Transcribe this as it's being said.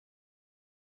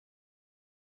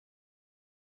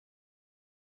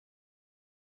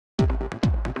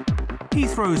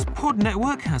Heathrow's pod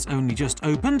network has only just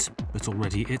opened, but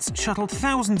already it's shuttled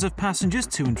thousands of passengers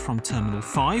to and from Terminal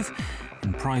 5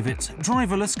 in private,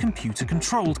 driverless,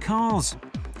 computer-controlled cars.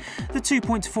 The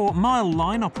 2.4-mile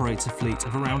line operates a fleet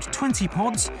of around 20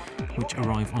 pods, which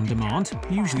arrive on demand,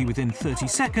 usually within 30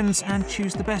 seconds, and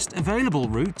choose the best available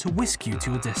route to whisk you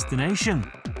to your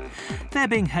destination. They're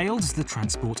being hailed as the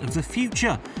transport of the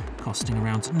future, costing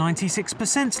around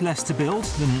 96% less to build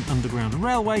than an underground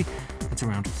railway, at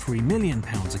around £3 million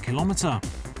a kilometre.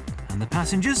 And the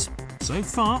passengers? So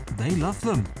far, they love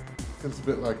them. Feels a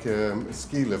bit like a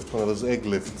ski lift, one of those egg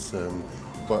lifts,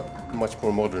 but much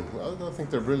more modern. I think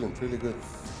they're brilliant, really good.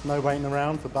 No waiting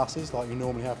around for buses like you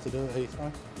normally have to do at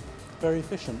Heathrow. Very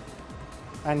efficient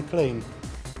and clean.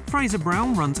 Fraser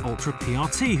Brown runs Ultra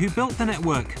PRT, who built the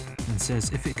network, and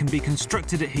says if it can be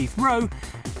constructed at Heathrow,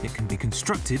 it can be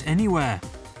constructed anywhere.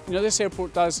 You know, this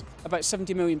airport does about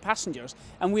 70 million passengers,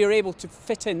 and we are able to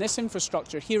fit in this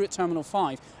infrastructure here at Terminal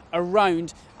 5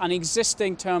 around an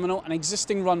existing terminal, an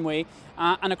existing runway,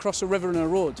 and across a river and a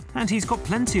road. And he's got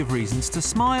plenty of reasons to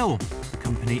smile. The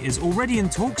company is already in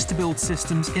talks to build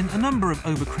systems in a number of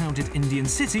overcrowded Indian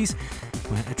cities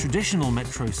where a traditional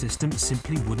metro system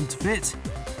simply wouldn't fit.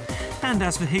 And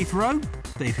as for Heathrow,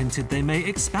 they've hinted they may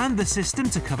expand the system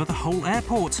to cover the whole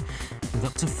airport, with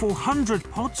up to 400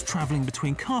 pods travelling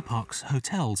between car parks,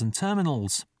 hotels and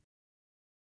terminals.